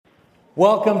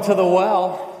Welcome to the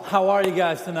well. How are you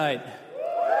guys tonight?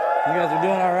 You guys are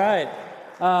doing all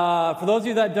right. For those of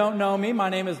you that don't know me, my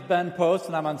name is Ben Post,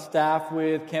 and I'm on staff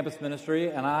with Campus Ministry,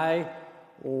 and I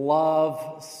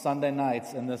love Sunday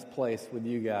nights in this place with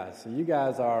you guys. So you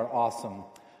guys are awesome.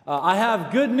 I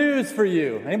have good news for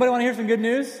you. Anybody want to hear some good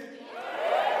news?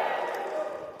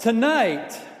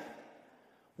 Tonight,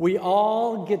 we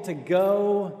all get to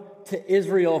go to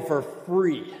Israel for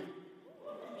free.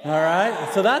 All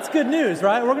right, so that's good news,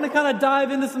 right? We're going to kind of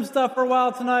dive into some stuff for a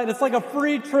while tonight. It's like a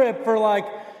free trip for like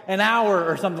an hour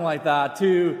or something like that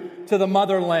to the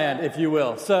motherland, if you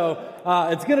will. So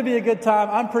it's going to be a good time.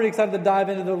 I'm pretty excited to dive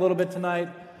into it a little bit tonight.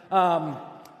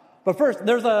 But first,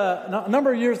 there's a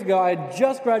number of years ago, I had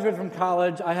just graduated from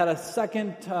college. I had a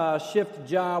second shift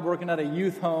job working at a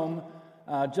youth home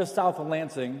just south of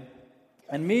Lansing.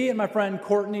 And me and my friend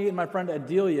Courtney and my friend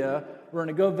Adelia were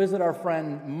going to go visit our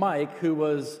friend Mike, who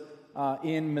was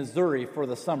in Missouri for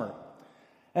the summer.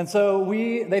 And so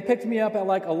they picked me up at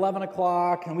like 11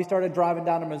 o'clock, and we started driving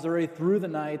down to Missouri through the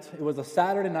night. It was a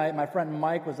Saturday night. My friend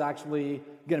Mike was actually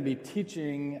going to be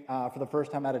teaching for the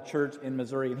first time at a church in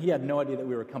Missouri, and he had no idea that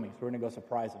we were coming, so we were going to go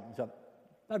surprise him. So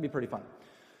that'd be pretty fun.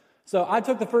 So I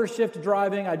took the first shift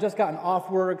driving. I just gotten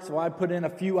off work, so I put in a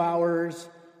few hours.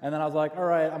 And then I was like, all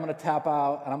right, I'm going to tap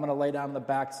out, and I'm going to lay down in the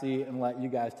back seat and let you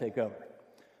guys take over.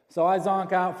 So I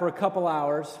zonk out for a couple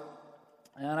hours,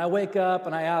 and I wake up,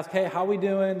 and I ask, hey, how we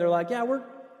doing? They're like, yeah,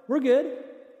 we're good.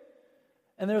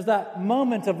 And there's that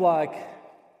moment of like,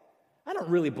 I don't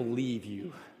really believe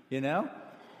you, you know?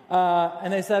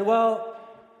 And they said, well,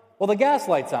 the gas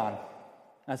light's on.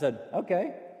 I said,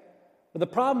 okay. But the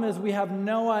problem is we have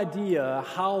no idea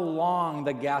how long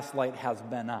the gas light has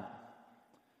been on.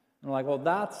 And we're like, well,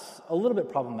 that's a little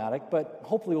bit problematic, but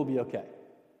hopefully we'll be okay.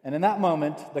 And in that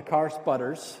moment, the car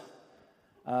sputters,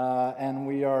 and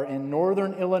we are in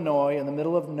northern Illinois in the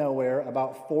middle of nowhere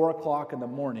about 4 o'clock in the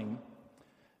morning,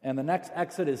 and the next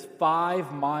exit is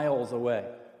 5 miles away.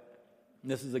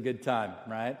 This is a good time,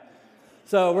 right?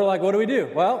 So we're like, what do we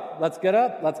do? Well, let's get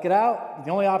up, let's get out.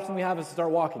 The only option we have is to start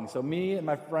walking. So me and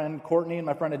my friend Courtney and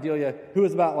my friend Adelia, who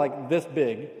is about like this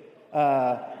big,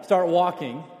 start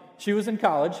walking. She was in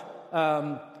college,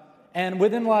 and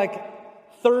within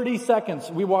like 30 seconds,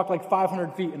 we walked like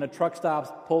 500 feet, and a truck stops,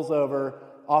 pulls over,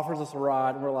 offers us a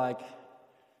ride, and we're like,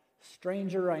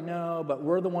 stranger, I know, but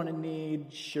we're the one in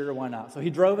need, sure, why not? So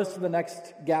he drove us to the next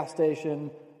gas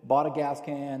station, bought a gas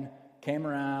can, came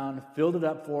around, filled it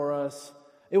up for us.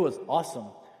 It was awesome.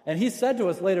 And he said to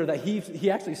us later that he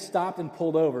actually stopped and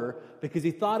pulled over because he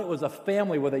thought it was a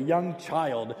family with a young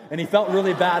child, and he felt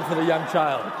really bad for the young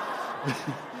child.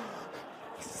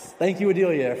 Thank you,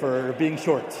 Adelia, for being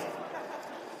short.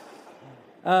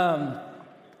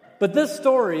 But this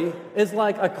story is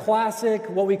like a classic,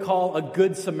 what we call a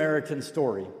Good Samaritan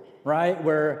story, right?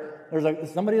 Where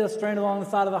there's somebody that's stranded along the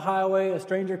side of the highway, a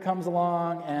stranger comes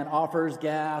along and offers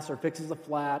gas or fixes a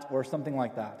flat or something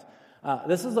like that.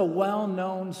 This is a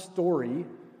well-known story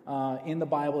in the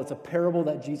Bible. It's a parable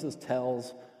that Jesus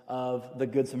tells of the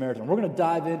Good Samaritan. We're going to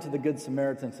dive into the Good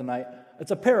Samaritan tonight.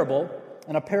 It's a parable.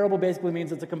 And a parable basically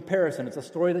means it's a comparison. It's a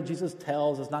story that Jesus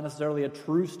tells. It's not necessarily a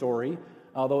true story,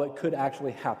 although it could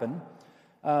actually happen.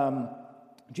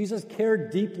 Jesus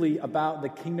cared deeply about the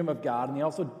kingdom of God, and he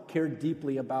also cared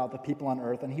deeply about the people on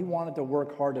earth, and he wanted to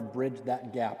work hard to bridge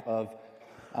that gap of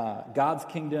God's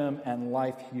kingdom and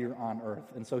life here on earth.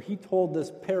 And so he told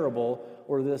this parable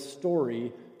or this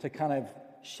story to kind of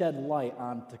shed light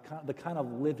on the kind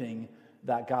of living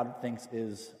that God thinks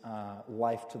is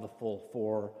life to the full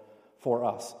for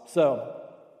us. So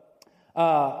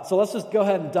let's just go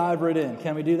ahead and dive right in.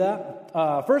 Can we do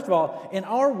that? First of all, in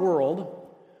our world,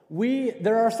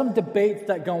 there are some debates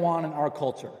that go on in our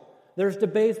culture. There's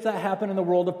debates that happen in the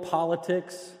world of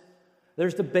politics.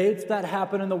 There's debates that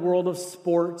happen in the world of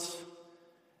sports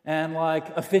and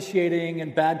like officiating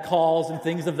and bad calls and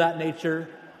things of that nature.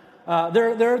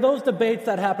 There are those debates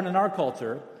that happen in our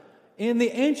culture. In the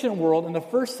ancient world, in the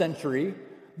first century,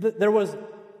 there was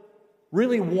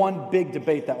really one big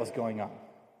debate that was going on.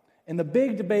 And the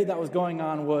big debate that was going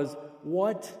on was,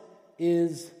 what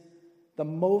is the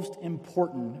most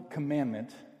important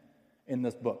commandment in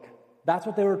this book? That's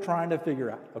what they were trying to figure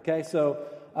out, okay? So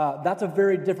that's a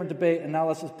very different debate, and now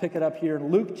let's just pick it up here in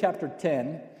Luke chapter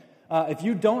 10. If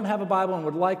you don't have a Bible and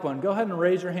would like one, go ahead and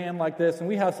raise your hand like this, and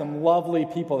we have some lovely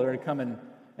people that are going to come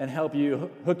and help you,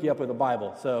 hook you up with a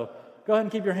Bible. So go ahead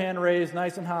and keep your hand raised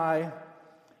nice and high.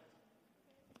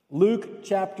 Luke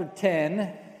chapter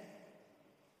 10.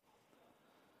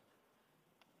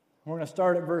 We're going to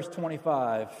start at verse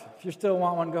 25. If you still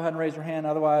want one, go ahead and raise your hand.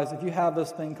 Otherwise, if you have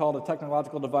this thing called a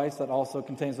technological device that also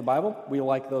contains the Bible, we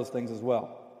like those things as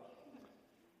well.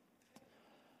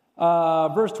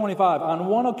 Verse 25. On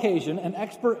one occasion, an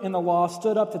expert in the law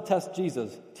stood up to test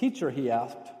Jesus. "Teacher," he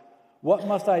asked, "what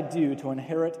must I do to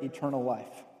inherit eternal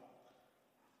life?"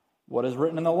 "What is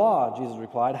written in the law?" Jesus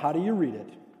replied. "How do you read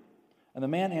it?" And the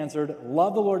man answered,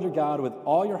 "Love the Lord your God with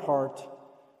all your heart,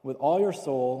 with all your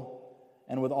soul,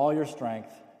 and with all your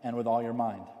strength, and with all your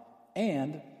mind.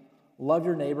 And love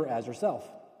your neighbor as yourself."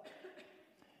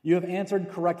 "You have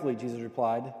answered correctly," Jesus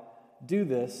replied. "Do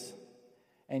this,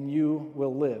 and you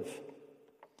will live."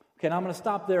 Okay, now I'm going to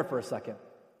stop there for a second.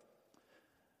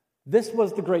 This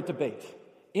was the great debate.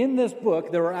 In this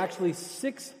book, there were actually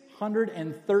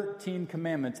 613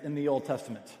 commandments in the Old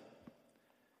Testament.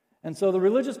 And so the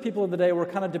religious people of the day were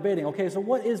kind of debating, okay, so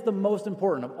what is the most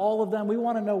important of all of them? We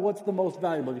want to know what's the most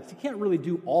valuable, because you can't really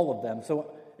do all of them.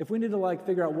 So if we need to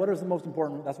figure out what is the most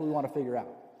important, that's what we want to figure out.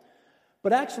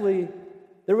 But actually,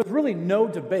 there was really no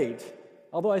debate,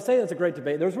 although I say that's a great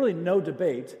debate, there was really no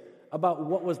debate about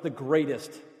what was the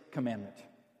greatest commandment.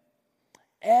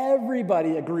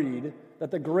 Everybody agreed that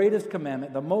the greatest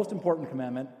commandment, the most important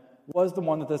commandment, was the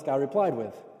one that this guy replied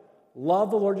with.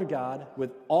 Love the Lord your God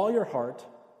with all your heart,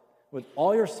 with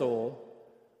all your soul,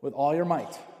 with all your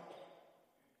might.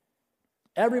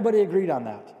 Everybody agreed on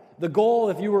that. The goal,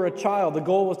 if you were a child, the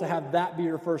goal was to have that be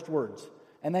your first words.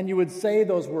 And then you would say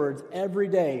those words every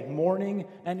day, morning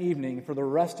and evening, for the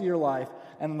rest of your life.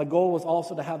 And the goal was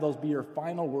also to have those be your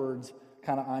final words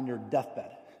kind of on your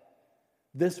deathbed.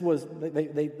 This was,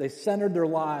 they centered their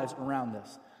lives around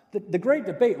this. The great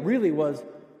debate really was,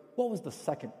 what was the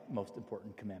second most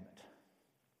important commandment?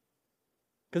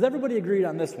 Because everybody agreed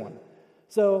on this one.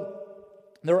 So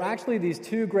there were actually these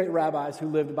two great rabbis who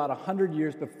lived about 100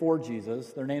 years before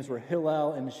Jesus. Their names were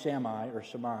Hillel and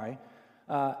Shammai,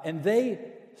 and they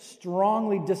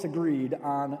strongly disagreed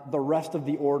on the rest of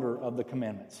the order of the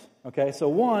commandments. Okay, so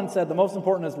one said the most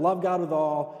important is love God with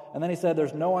all, and then he said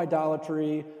there's no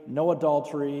idolatry, no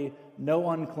adultery, no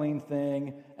unclean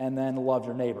thing, and then love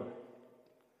your neighbor.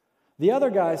 The other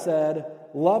guy said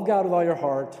love God with all your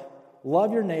heart,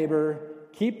 love your neighbor,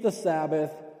 keep the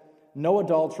Sabbath, no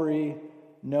adultery,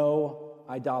 no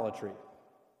idolatry.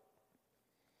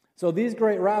 So these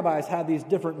great rabbis had these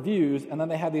different views, and then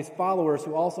they had these followers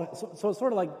who also, so it's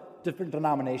sort of like different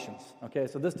denominations. Okay,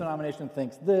 so this denomination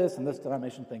thinks this, and this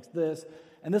denomination thinks this,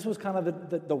 and this was kind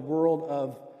of the world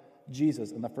of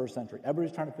Jesus in the first century.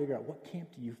 Everybody's trying to figure out, what camp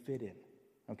do you fit in?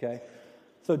 Okay,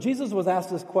 so Jesus was asked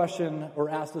this question, or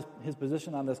asked his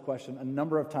position on this question a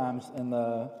number of times in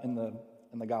the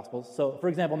Gospels. So, for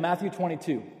example, Matthew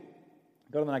 22.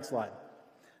 Go to the next slide.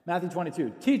 Matthew 22.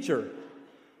 "Teacher,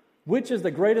 which is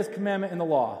the greatest commandment in the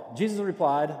law?" Jesus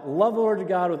replied, "Love the Lord your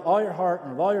God with all your heart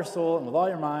and with all your soul and with all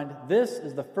your mind. This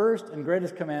is the first and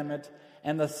greatest commandment,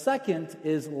 and the second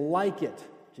is like it,"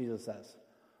 Jesus says.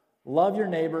 "Love your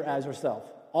neighbor as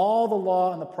yourself. All the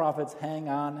law and the prophets hang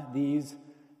on these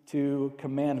two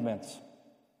commandments."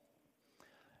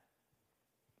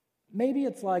 Maybe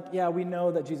it's like, yeah, we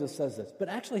know that Jesus says this, but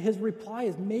actually his reply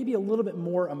is maybe a little bit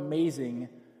more amazing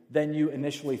than you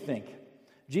initially think.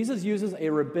 Jesus uses a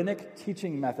rabbinic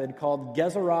teaching method called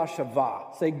Gezerah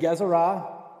Shavah. Say Gezerah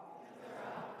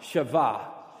Shavah.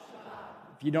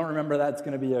 If you don't remember that, it's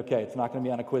going to be okay. It's not going to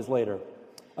be on a quiz later.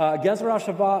 Gezerah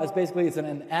Shavah is basically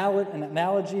an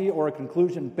analogy or a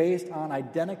conclusion based on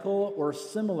identical or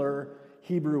similar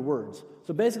Hebrew words.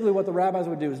 So basically what the rabbis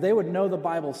would do is they would know the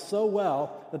Bible so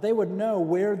well that they would know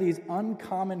where these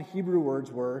uncommon Hebrew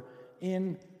words were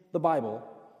in the Bible.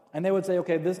 And they would say,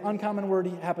 okay, this uncommon word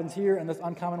happens here and this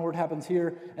uncommon word happens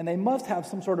here, and they must have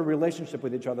some sort of relationship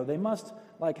with each other. They must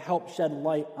help shed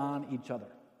light on each other.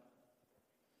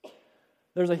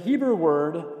 There's a Hebrew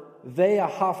word,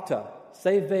 ve'ahavta.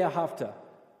 Say ve'ahavta.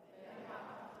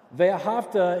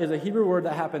 Ve'ahavta is a Hebrew word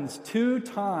that happens 2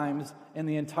 times in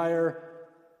the entire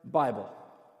Bible.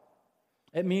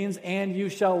 It means, and you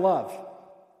shall love.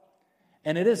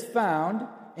 And it is found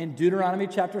in Deuteronomy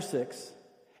chapter 6.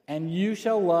 And you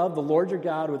shall love the Lord your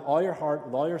God with all your heart,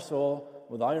 with all your soul,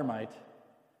 with all your might.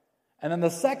 And then the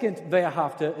second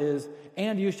ve'ahavta is,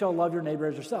 and you shall love your neighbor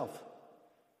as yourself.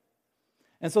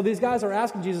 And so these guys are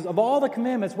asking Jesus, of all the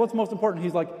commandments, what's most important?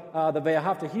 He's like, the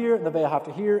ve'ahavta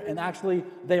here, and actually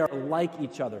they are like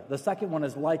each other. The second one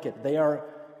is like it.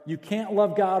 You can't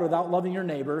love God without loving your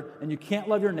neighbor, and you can't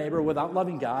love your neighbor without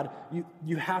loving God.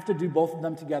 You have to do both of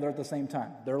them together at the same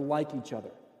time. They're like each other.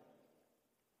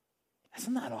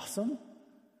 Isn't that awesome?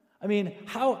 I mean,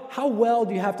 how well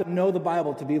do you have to know the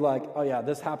Bible to be like, oh yeah,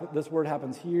 this word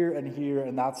happens here,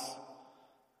 and that's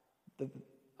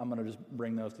I'm going to just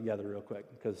bring those together real quick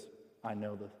because I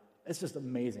know it's just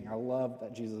amazing. I love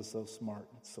that Jesus is so smart.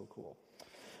 It's so cool.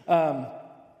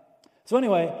 So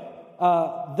anyway,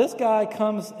 this guy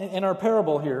comes, in our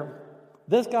parable here,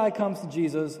 this guy comes to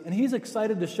Jesus, and he's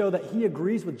excited to show that he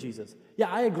agrees with Jesus. Yeah,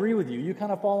 I agree with you. You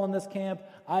kind of fall in this camp.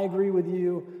 I agree with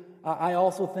you. I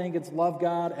also think it's love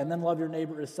God and then love your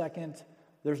neighbor is second.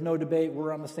 There's no debate.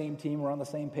 We're on the same team. We're on the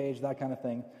same page, that kind of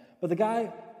thing. But the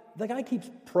guy keeps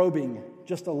probing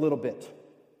just a little bit.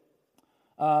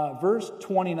 Verse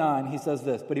 29, he says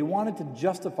this, but he wanted to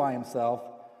justify himself,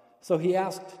 so he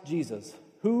asked Jesus,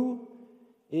 "Who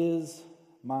is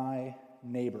my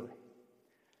neighbor?"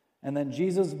 And then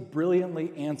Jesus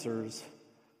brilliantly answers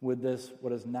with this,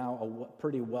 what is now a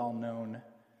pretty well-known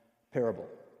parable.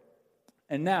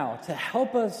 And now, to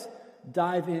help us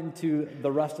dive into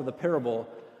the rest of the parable,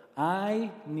 I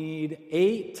need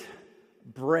 8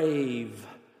 brave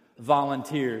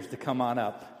volunteers to come on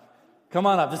up. Come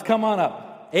on up, just come on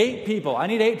up. 8 people. I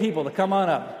need 8 people to come on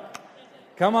up.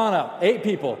 Come on up, 8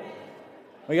 people.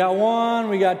 We got 1,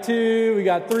 we got 2, we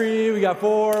got 3, we got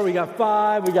 4, we got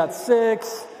 5, we got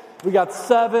 6, we got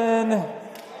 7.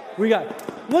 Look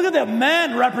at the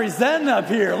men representing up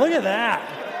here. Look at that.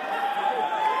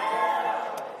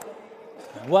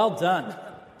 Well done.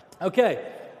 Okay.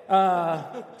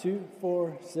 2,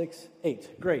 4, 6,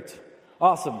 8. Great.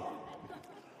 Awesome.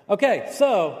 Okay,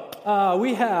 so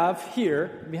we have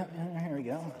here we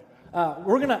go.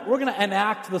 We're gonna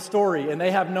enact the story, and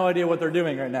they have no idea what they're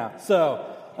doing right now. So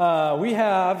we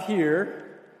have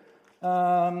here.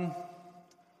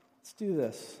 Let's do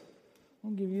this.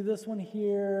 We'll give you this one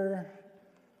here.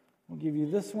 We'll give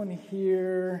you this one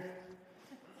here.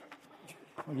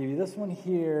 We'll give you this one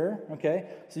here. Okay,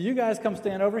 so you guys come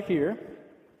stand over here.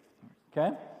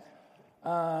 Okay.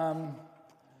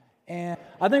 And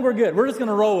I think we're good. We're just going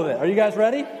to roll with it. Are you guys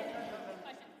ready?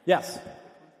 Yes.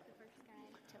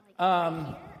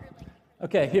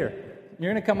 Okay, here.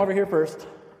 You're going to come over here first.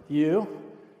 You're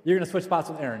going to switch spots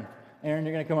with Aaron. Aaron,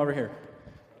 you're going to come over here.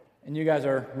 And you guys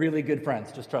are really good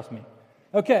friends. Just trust me.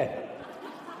 Okay.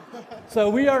 So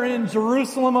we are in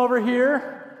Jerusalem over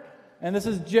here. And this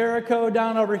is Jericho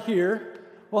down over here.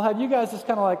 We'll have you guys just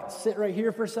kind of like sit right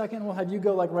here for a second. We'll have you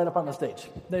go like right up on the stage.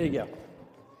 There you go.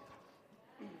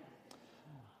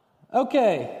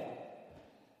 Okay.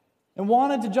 And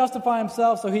wanted to justify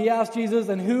himself, so he asked Jesus,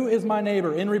 "And who is my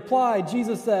neighbor?" In reply,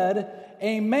 Jesus said,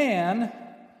 "A man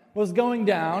was going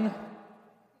down,"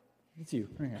 it's you,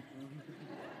 right here,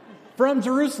 "from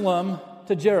Jerusalem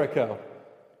to Jericho."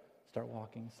 Start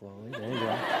walking slowly. There you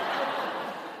go.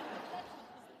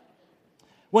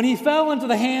 "When he fell into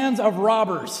the hands of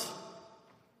robbers."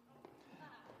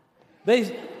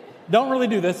 They don't really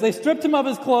do this. "They stripped him of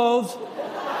his clothes,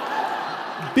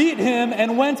 beat him,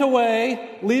 and went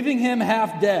away, leaving him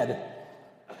half dead.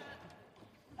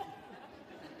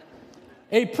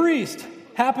 A priest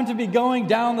happened to be going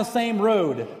down the same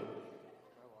road.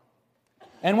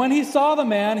 And when he saw the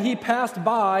man, he passed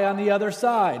by on the other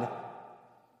side.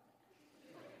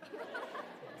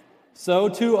 So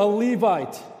too a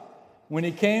Levite, when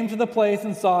he came to the place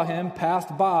and saw him,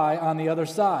 passed by on the other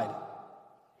side.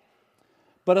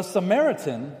 But a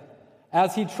Samaritan,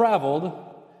 as he traveled,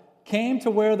 came to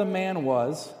where the man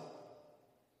was,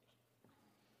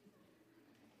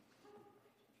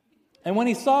 and when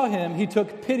he saw him, he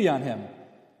took pity on him.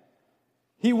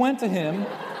 He went to him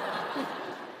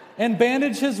and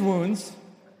bandaged his wounds,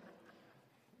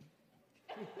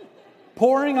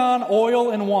 pouring on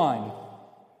oil and wine.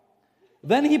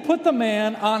 Then he put the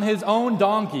man on his own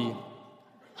donkey,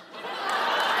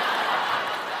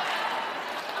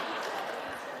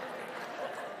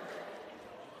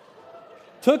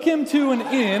 took him to an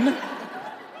inn,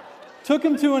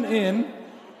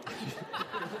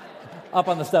 up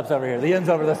on the steps over here. The inn's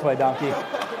over this way, donkey.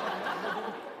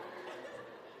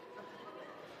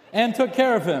 And took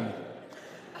care of him.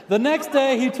 The next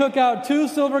day he took out 2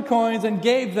 silver coins and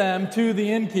gave them to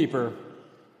the innkeeper.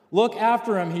 "Look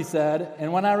after him," he said,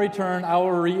 "and when I return, I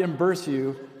will reimburse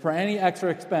you for any extra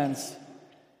expense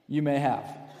you may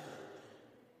have."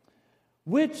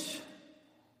 Which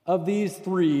of these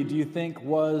 3 do you think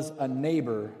was a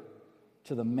neighbor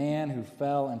to the man who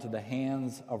fell into the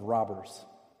hands of robbers?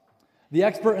 The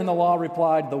expert in the law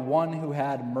replied, "The one who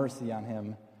had mercy on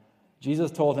him."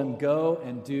 Jesus told him, "Go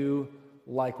and do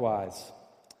likewise."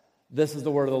 This is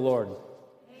the word of the Lord.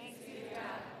 Thanks be to God.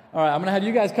 All right, I'm going to have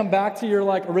you guys come back to your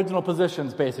original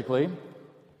positions, basically.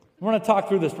 We're going to talk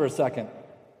through this for a second.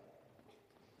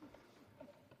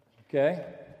 Okay?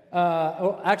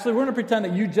 Actually, we're going to pretend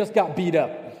that you just got beat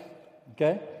up.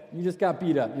 Okay? You just got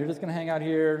beat up. You're just going to hang out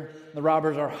here. The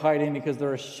robbers are hiding because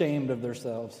they're ashamed of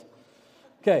themselves.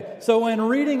 Okay, so when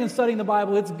reading and studying the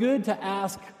Bible, it's good to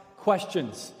ask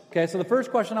questions. Okay, so the first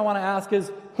question I want to ask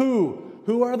is who?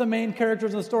 Who are the main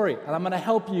characters in the story? And I'm going to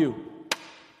help you.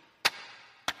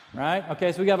 Right?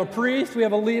 Okay, so we have a priest, we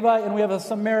have a Levite, and we have a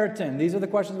Samaritan. These are the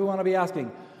questions we want to be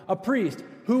asking. A priest.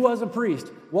 Who was a priest?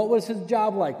 What was his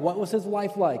job like? What was his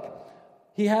life like?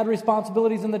 He had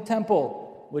responsibilities in the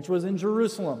temple, which was in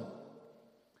Jerusalem.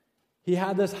 He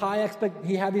had these high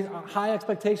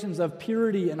expectations of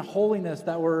purity and holiness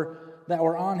that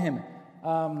were on him.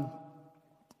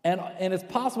 And it's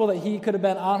possible that he could have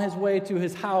been on his way to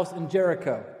his house in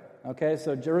Jericho. Okay,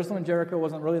 so Jerusalem and Jericho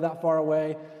wasn't really that far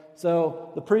away.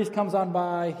 So the priest comes on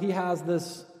by. He has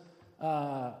this,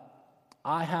 I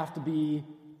have to be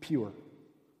pure.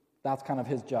 That's kind of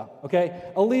his job. Okay,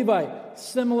 a Levite,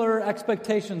 similar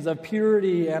expectations of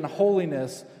purity and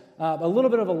holiness. A little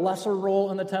bit of a lesser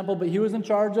role in the temple, but he was in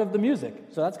charge of the music.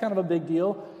 So that's kind of a big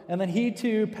deal. And then he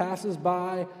too passes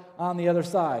by on the other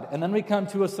side. And then we come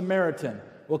to a Samaritan.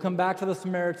 We'll come back to the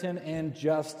Samaritan in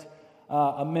just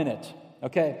a minute.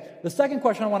 Okay, the second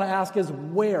question I want to ask is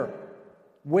where?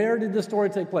 Where did the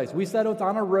story take place? We said it's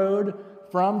on a road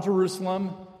from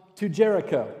Jerusalem to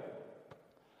Jericho.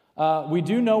 We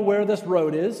do know where this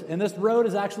road is, and this road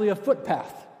is actually a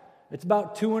footpath. It's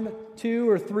about 2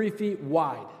 or 3 feet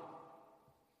wide.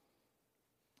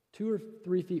 2 or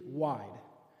 3 feet wide.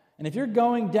 And if you're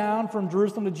going down from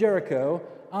Jerusalem to Jericho,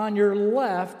 on your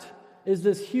left is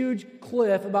this huge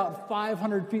cliff about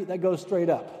 500 feet that goes straight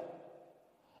up.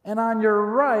 And on your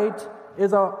right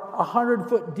is a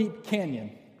 100-foot deep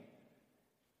canyon.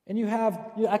 And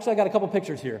actually I got a couple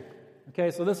pictures here.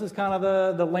 Okay, so this is kind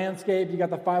of the landscape. You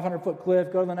got the 500-foot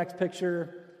cliff. Go to the next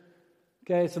picture.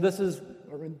 Okay, so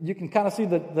you can kind of see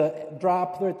the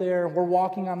drop right there. We're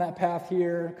walking on that path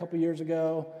here a couple years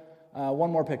ago.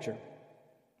 One more picture.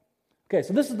 Okay,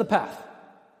 so this is the path.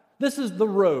 This is the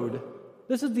road.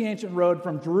 This is the ancient road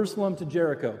from Jerusalem to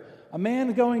Jericho. A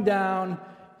man going down,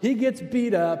 he gets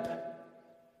beat up,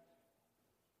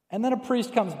 and then a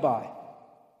priest comes by.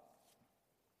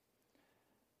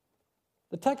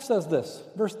 The text says this,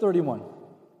 verse 31.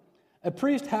 A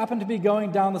priest happened to be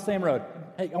going down the same road.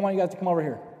 Hey, I want you guys to come over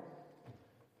here.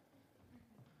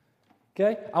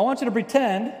 Okay? I want you to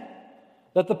pretend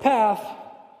that the path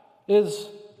is...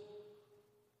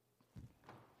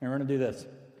 Here, we're going to do this.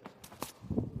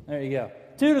 There you go.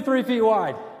 2 to 3 feet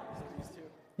wide.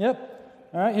 Yep.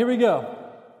 All right, here we go.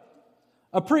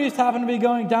 A priest happened to be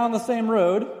going down the same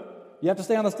road. You have to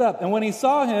stay on the step. And when he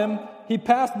saw him, he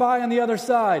passed by on the other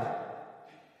side.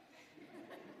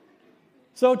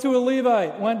 So too a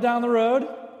Levite went down the road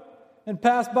and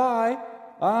passed by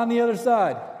on the other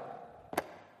side.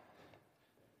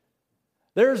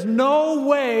 There's no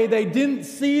way they didn't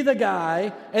see the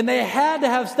guy, and they had to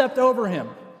have stepped over him.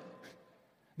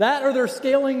 That or they're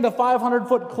scaling the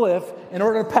 500-foot cliff in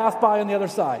order to pass by on the other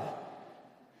side.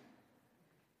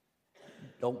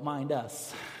 Don't mind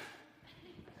us.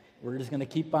 We're just going to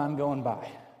keep on going by.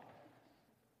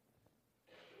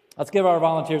 Let's give our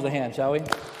volunteers a hand, shall we?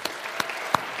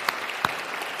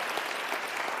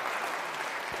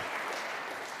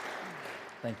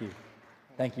 Thank you.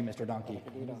 Thank you, Mr. Donkey.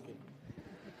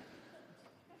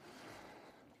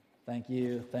 Thank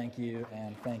you,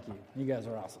 and thank you. You guys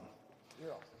are awesome.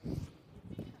 You're awesome.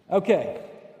 Okay.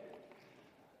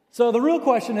 So the real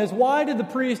question is, why did the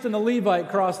priest and the Levite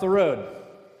cross the road?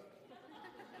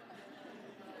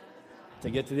 To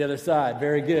get to the other side.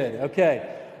 Very good.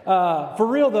 Okay. For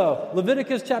real, though,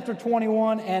 Leviticus chapter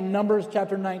 21 and Numbers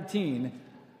chapter 19,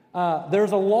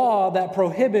 there's a law that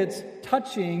prohibits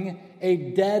touching a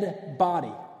dead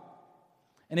body.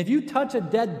 And if you touch a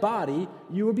dead body,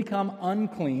 you will become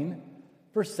unclean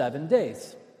for 7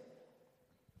 days.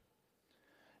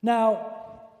 Now,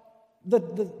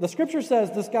 the scripture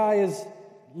says this guy is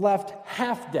left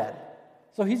half dead.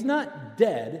 So he's not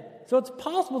dead. So it's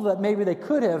possible that maybe they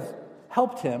could have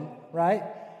helped him, right?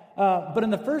 But in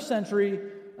the first century,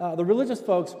 the religious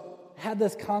folks had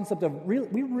this concept of we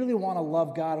really want to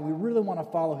love God and we really want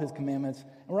to follow His commandments.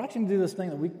 And we're actually going to do this thing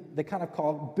that they kind of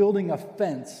call building a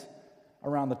fence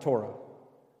around the Torah.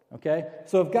 Okay?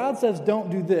 So if God says don't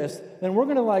do this, then we're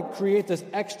going to create this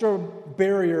extra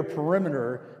barrier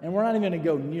perimeter and we're not even going to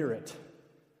go near it.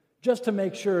 Just to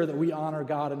make sure that we honor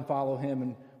God and follow Him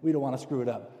and we don't want to screw it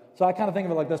up. So I kind of think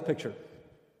of it like this picture.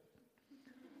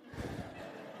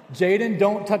 Jaden,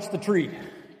 don't touch the tree.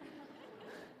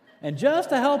 And just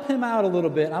to help him out a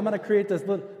little bit, I'm going to create this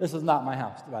is not my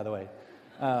house, by the way.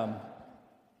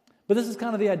 But But this is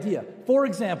kind of the idea. For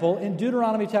example, in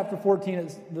Deuteronomy chapter 14,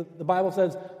 the Bible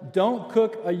says, don't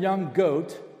cook a young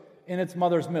goat in its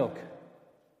mother's milk.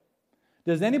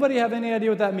 Does anybody have any idea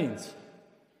what that means?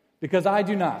 Because I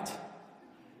do not.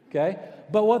 Okay?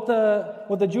 But what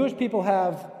the Jewish people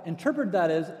have interpreted that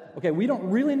is, okay, we don't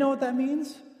really know what that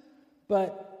means,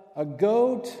 but a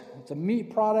goat, it's a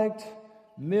meat product,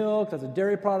 milk, that's a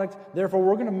dairy product, therefore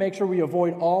we're going to make sure we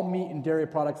avoid all meat and dairy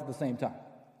products at the same time.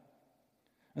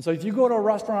 And so if you go to a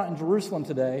restaurant in Jerusalem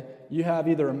today, you have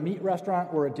either a meat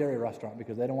restaurant or a dairy restaurant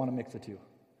because they don't want to mix the two,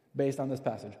 based on this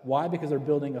passage. Why? Because they're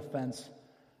building a fence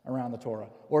around the Torah.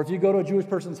 Or if you go to a Jewish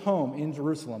person's home in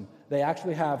Jerusalem, they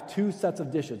actually have two sets of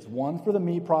dishes, one for the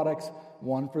meat products,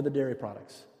 one for the dairy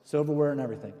products, silverware and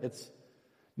everything.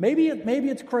 Maybe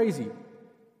it's crazy,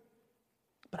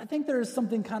 but I think there is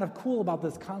something kind of cool about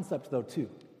this concept, though, too.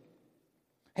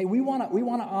 Hey, we want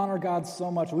to honor God so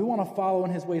much, we want to follow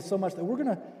in His ways so much that we're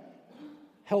going to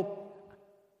help.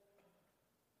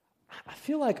 I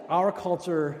feel like our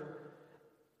culture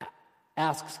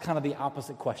asks kind of the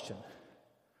opposite question.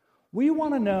 We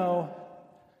want to know,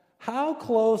 how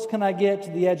close can I get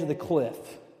to the edge of the cliff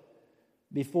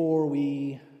before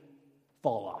we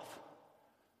fall off?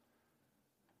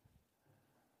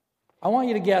 I want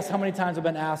you to guess how many times I've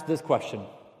been asked this question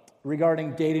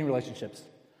regarding dating relationships.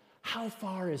 How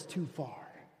far is too far?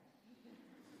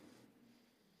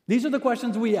 These are the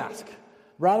questions we ask.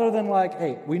 Rather than like,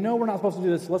 hey, we know we're not supposed to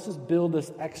do this, let's just build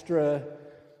this extra.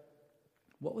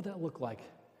 What would that look like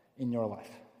in your life?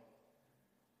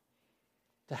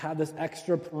 To have this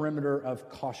extra perimeter of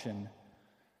caution.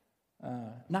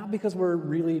 Not because we're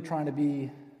really trying to be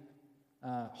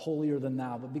holier than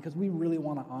thou, but because we really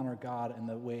want to honor God in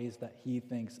the ways that He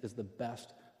thinks is the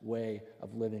best way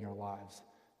of living our lives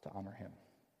to honor Him.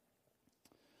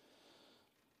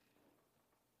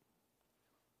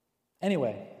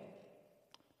 Anyway,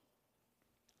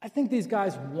 I think these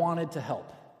guys wanted to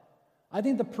help. I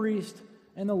think the priest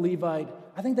and the Levite,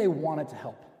 I think they wanted to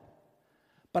help.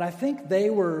 But I think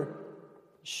they were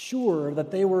sure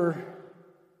that they were,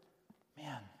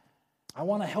 I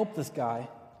want to help this guy.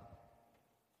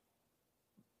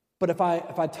 But if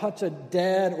I touch a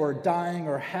dead or dying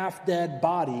or half-dead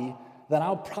body, then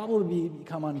I'll probably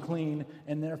become unclean,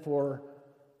 and therefore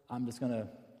I'm just going to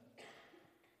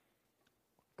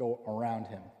go around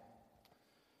him.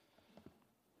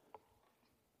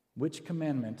 Which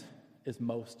commandment is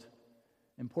most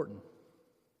important?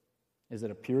 Is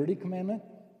it a purity commandment,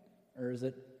 or is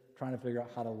it trying to figure out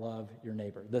how to love your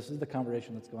neighbor? This is the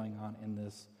conversation that's going on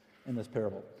in this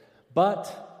parable.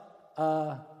 But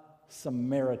a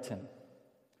Samaritan.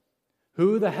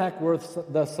 Who the heck were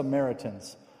the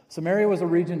Samaritans? Samaria was a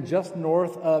region just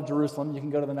north of Jerusalem. You can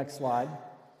go to the next slide.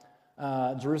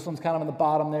 Jerusalem's kind of on the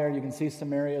bottom there. You can see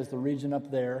Samaria is the region up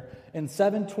there. In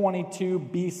 722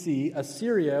 BC,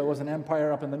 Assyria was an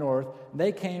empire up in the north.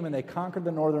 They came and they conquered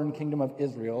the northern kingdom of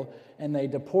Israel, and they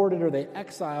deported or they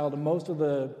exiled most of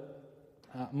the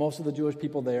Jewish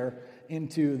people there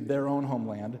into their own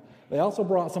homeland. They also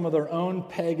brought some of their own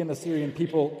pagan Assyrian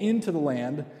people into the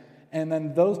land, and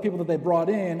then those people that they brought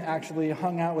in actually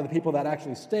hung out with the people that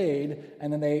actually stayed,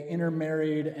 and then they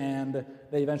intermarried, and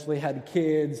they eventually had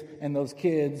kids, and those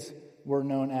kids were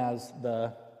known as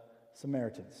the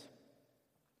Samaritans.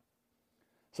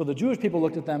 So the Jewish people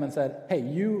looked at them and said, hey,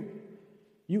 you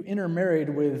intermarried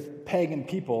with pagan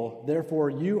people, therefore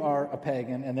you are a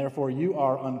pagan, and therefore you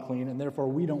are unclean, and therefore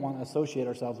we don't want to associate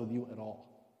ourselves with you at all.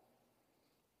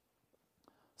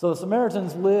 So the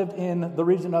Samaritans lived in the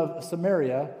region of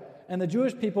Samaria, and the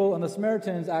Jewish people and the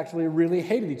Samaritans actually really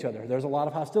hated each other. There's a lot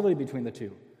of hostility between the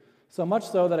two. So much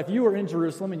so that if you were in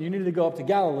Jerusalem and you needed to go up to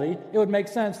Galilee, it would make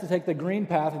sense to take the green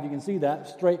path, if you can see that,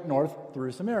 straight north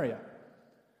through Samaria.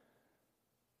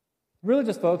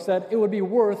 Religious folks said it would be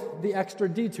worth the extra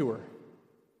detour.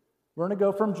 We're going to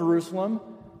go from Jerusalem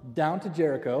down to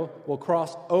Jericho. We'll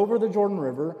cross over the Jordan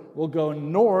River. We'll go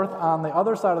north on the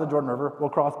other side of the Jordan River. We'll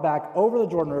cross back over the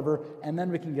Jordan River, and then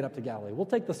we can get up to Galilee. We'll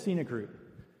take the scenic route,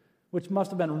 which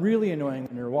must have been really annoying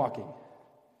when you're walking.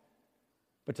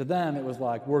 But to them, it was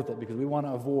like worth it because we want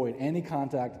to avoid any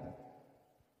contact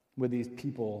with these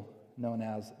people known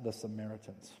as the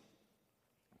Samaritans.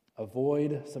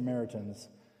 Avoid Samaritans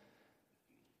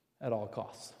at all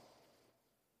costs.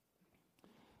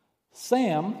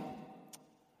 Sam,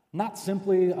 not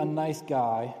simply a nice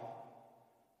guy,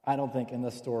 I don't think, in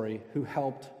this story, who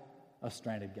helped a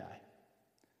stranded guy.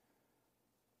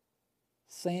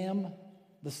 Sam,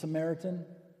 the Samaritan,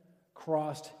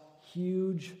 crossed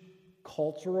huge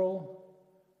cultural,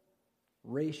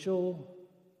 racial,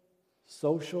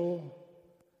 social,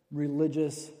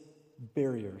 religious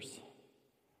barriers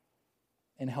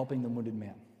in helping the wounded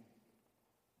man,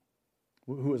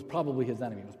 who was probably his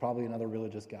enemy, was probably another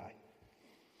religious guy.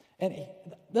 And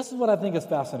this is what I think is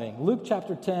fascinating. Luke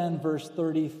chapter 10, verse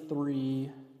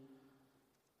 33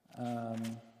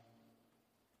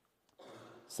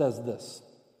 says this.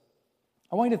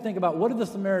 I want you to think about, what did the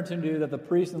Samaritan do that the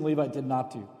priest and Levite did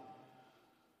not do?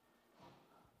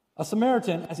 A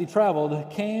Samaritan, as he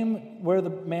traveled, came where the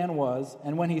man was,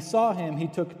 and when he saw him, he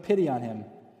took pity on him.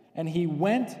 And he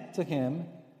went to him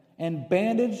and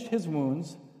bandaged his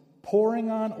wounds, pouring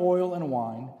on oil and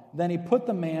wine. Then he put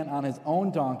the man on his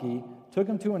own donkey, took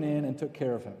him to an inn, and took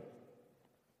care of him.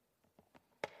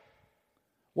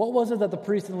 What was it that the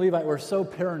priest and Levite were so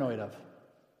paranoid of?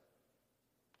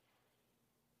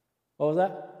 What was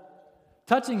that?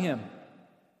 Touching him.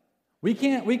 We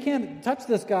can't touch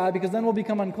this guy because then we'll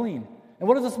become unclean. And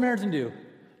what does the Samaritan do?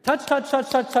 Touch, touch, touch,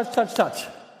 touch, touch, touch, touch.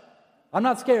 I'm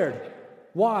not scared.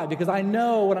 Why? Because I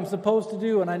know what I'm supposed to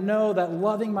do, and I know that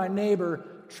loving my neighbor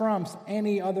trumps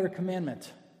any other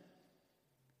commandment.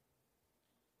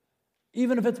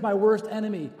 Even if it's my worst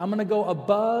enemy, I'm going to go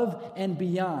above and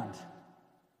beyond.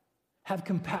 Have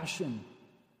compassion.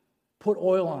 Put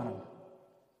oil on him.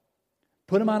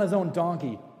 Put him on his own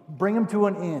donkey. Bring him to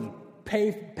an inn.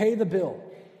 Pay the bill.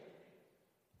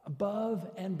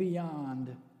 Above and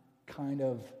beyond kind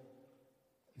of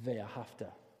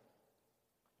ve'ahavta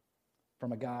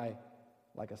from a guy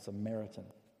like a Samaritan.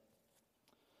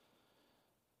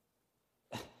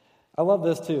 I love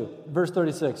this too. Verse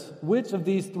 36. Which of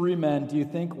these three men do you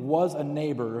think was a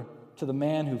neighbor to the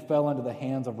man who fell into the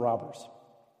hands of robbers?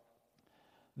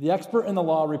 The expert in the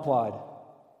law replied,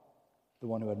 the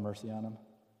one who had mercy on him.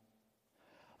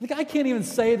 The guy can't even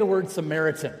say the word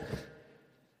Samaritan.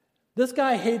 This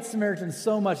guy hates Samaritans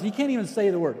so much, he can't even say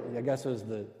the word. I guess it was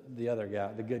the other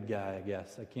guy, the good guy, I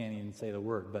guess. I can't even say the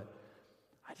word. But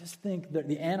I just think that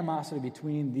the animosity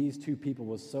between these two people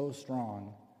was so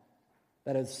strong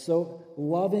that it's so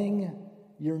loving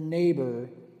your neighbor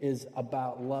is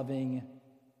about loving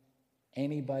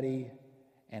anybody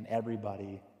and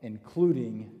everybody,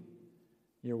 including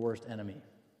your worst enemy.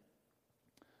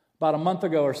 About a month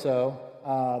ago or so,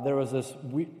 there was this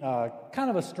kind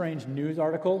of a strange news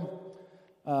article.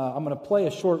 I'm going to play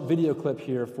a short video clip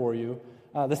here for you.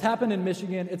 This happened in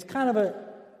Michigan. It's kind of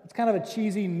a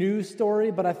cheesy news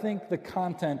story, but I think the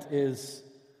content is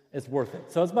worth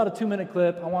it. So it's about a 2-minute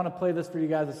clip. I want to play this for you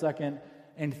guys a second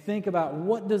and think about,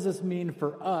 what does this mean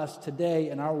for us today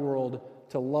in our world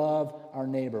to love our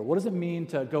neighbor? What does it mean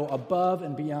to go above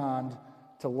and beyond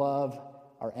to love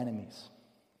our enemies?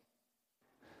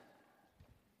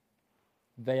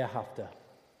 Ve'ahavta.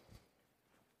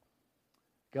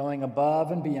 Going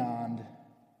above and beyond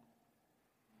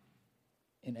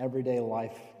in everyday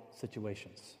life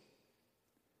situations.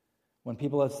 When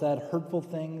people have said hurtful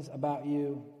things about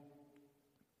you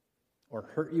or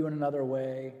hurt you in another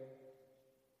way,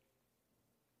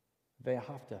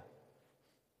 ve'ahavta.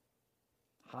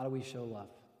 How do we show love?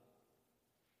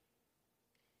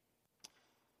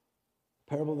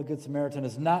 Parable of the Good Samaritan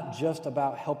is not just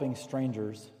about helping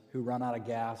strangers who run out of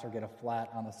gas or get a flat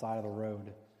on the side of the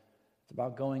road. It's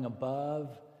about going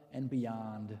above and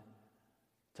beyond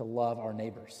to love our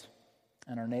neighbors.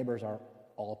 And our neighbors are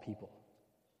all people,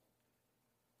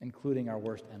 including our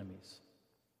worst enemies.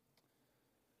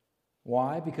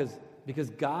 Why? Because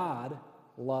God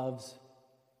loves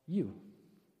you.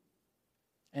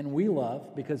 And we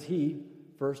love because He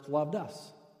first loved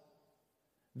us.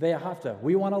 Ve'ahavta.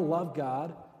 We want to love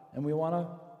God, and we want to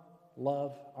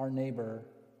love our neighbor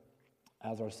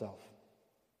as ourselves.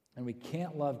 And we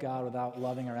can't love God without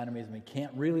loving our enemies, and we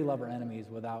can't really love our enemies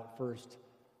without first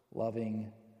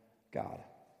loving God.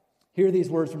 Hear these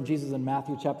words from Jesus in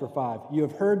Matthew chapter 5. You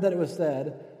have heard that it was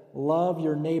said, love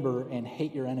your neighbor and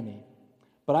hate your enemy.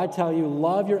 But I tell you,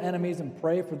 love your enemies and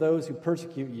pray for those who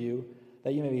persecute you,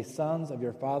 that you may be sons of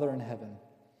your Father in heaven.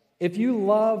 If you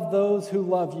love those who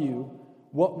love you,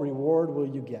 what reward will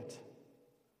you get?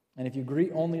 And if you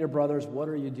greet only your brothers, what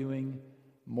are you doing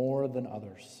more than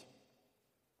others?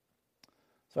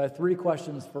 So I have 3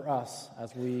 questions for us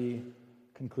as we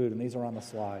conclude, and these are on the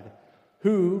slide.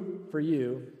 Who, for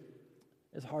you,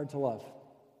 is hard to love?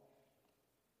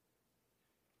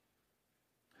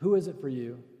 Who is it for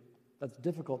you that's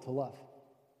difficult to love?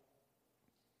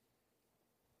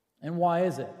 And why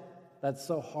is it that's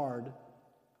so hard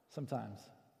sometimes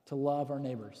to love our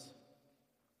neighbors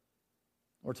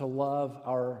or to love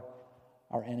our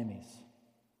enemies?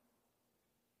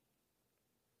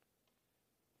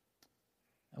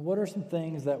 And what are some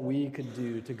things that we could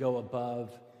do to go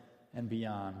above and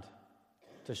beyond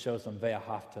to show some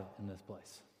ve'ahavta in this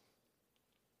place?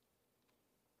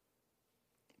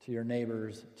 to your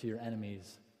neighbors, to your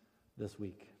enemies this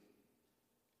week.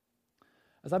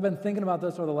 As I've been thinking about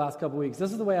this over the last couple weeks,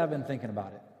 this is the way I've been thinking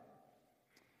about it.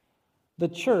 The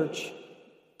church,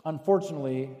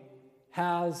 unfortunately,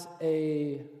 has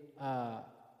a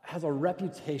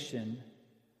reputation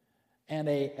and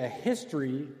a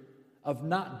history of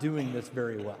not doing this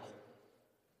very well.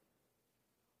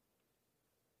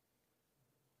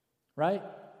 Right?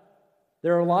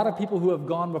 There are a lot of people who have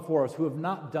gone before us who have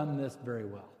not done this very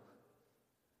well.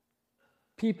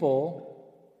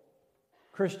 People,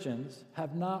 Christians,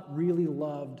 have not really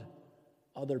loved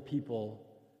other people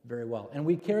very well. And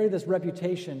we carry this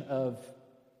reputation of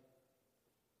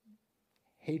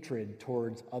hatred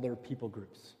towards other people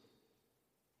groups.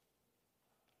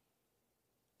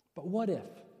 But what if?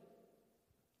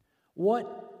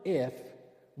 What if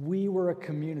we were a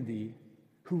community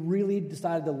who really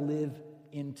decided to live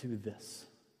into this?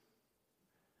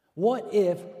 What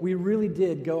if we really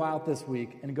did go out this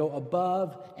week and go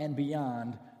above and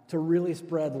beyond to really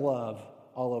spread love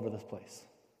all over this place?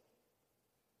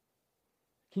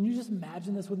 Can you just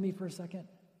imagine this with me for a second?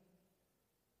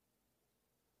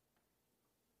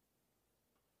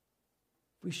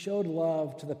 We showed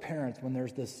love to the parents when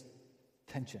there's this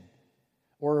tension,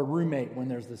 or a roommate when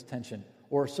there's this tension,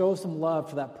 or show some love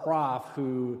to that prof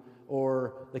who,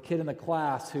 or the kid in the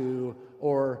class who,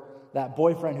 or that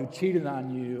boyfriend who cheated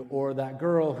on you, or that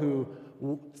girl who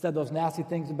said those nasty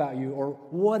things about you, or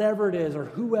whatever it is, or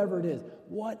whoever it is.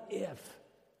 What if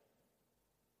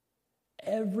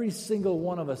every single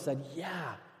one of us said,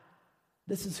 yeah,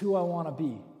 this is who I want to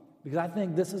be, because I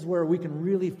think this is where we can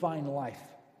really find life.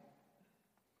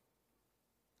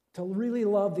 To really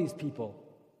love these people.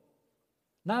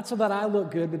 Not so that I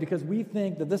look good, but because we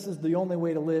think that this is the only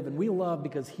way to live, and we love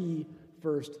because He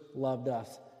first loved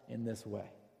us in this way.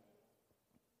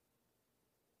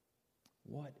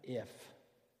 What if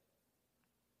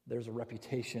there's a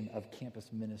reputation of campus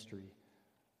ministry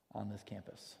on this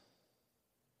campus?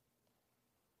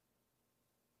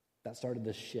 That started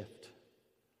this shift.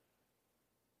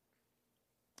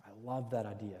 I love that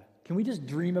idea. Can we just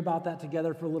dream about that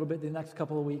together for a little bit the next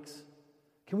couple of weeks?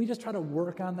 Can we just try to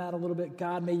work on that a little bit?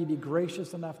 God, may You be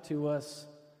gracious enough to us.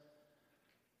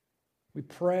 We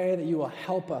pray that You will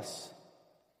help us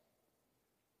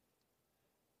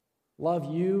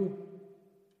love You,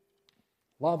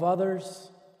 love others.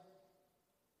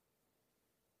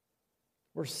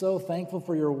 We're so thankful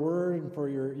for Your word and for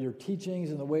your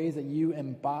teachings and the ways that You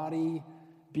embody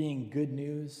being good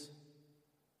news.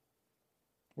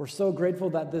 We're so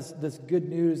grateful that this good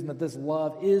news and that this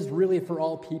love is really for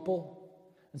all people.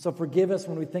 And so forgive us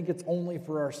when we think it's only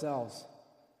for ourselves.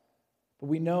 But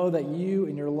we know that You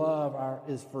and Your love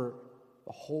is for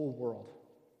the whole world.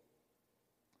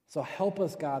 So help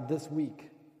us, God, this week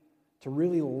to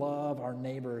really love our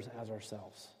neighbors as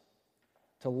ourselves,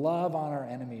 to love on our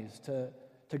enemies, to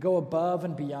go above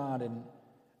and beyond and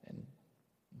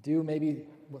do maybe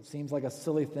what seems like a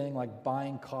silly thing, like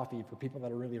buying coffee for people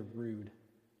that are really rude,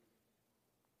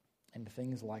 and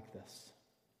things like this.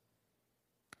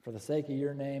 For the sake of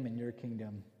Your name and Your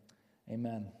kingdom,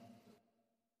 amen.